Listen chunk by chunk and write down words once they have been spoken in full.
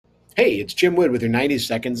Hey, it's Jim Wood with your 90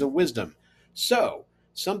 seconds of wisdom. So,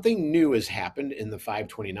 something new has happened in the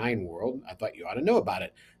 529 world. I thought you ought to know about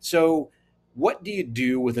it. So, what do you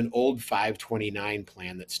do with an old 529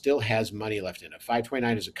 plan that still has money left in it?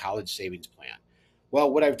 529 is a college savings plan. Well,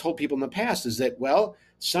 what I've told people in the past is that, well,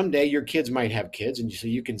 someday your kids might have kids, and so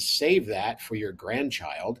you can save that for your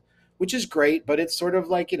grandchild, which is great, but it's sort of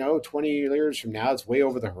like, 20 years from now, it's way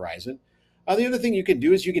over the horizon. The other thing you can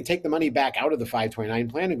do is you can take the money back out of the 529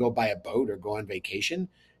 plan and go buy a boat or go on vacation.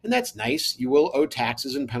 And that's nice. You will owe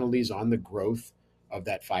taxes and penalties on the growth of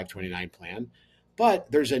that 529 plan.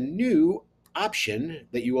 But there's a new option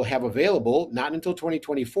that you will have available, not until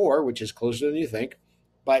 2024, which is closer than you think.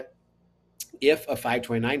 But if a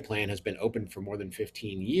 529 plan has been open for more than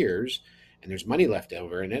 15 years and there's money left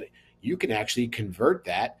over in it, you can actually convert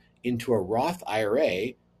that into a Roth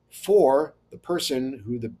IRA for the person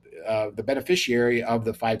who the beneficiary of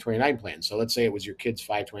the 529 plan. So let's say it was your kid's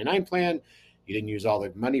 529 plan, you didn't use all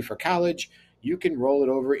the money for college, you can roll it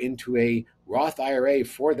over into a Roth IRA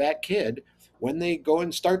for that kid when they go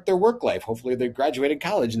and start their work life. Hopefully they graduated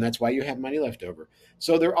college and that's why you have money left over.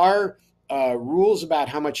 So there are rules about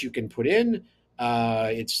how much you can put in.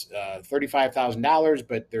 It's $35,000,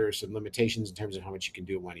 but there are some limitations in terms of how much you can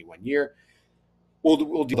do in one year.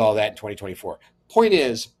 We'll do all that in 2024. Point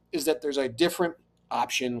is that there's a different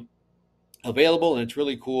option available, and it's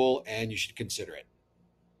really cool, and you should consider it.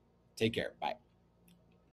 Take care. Bye.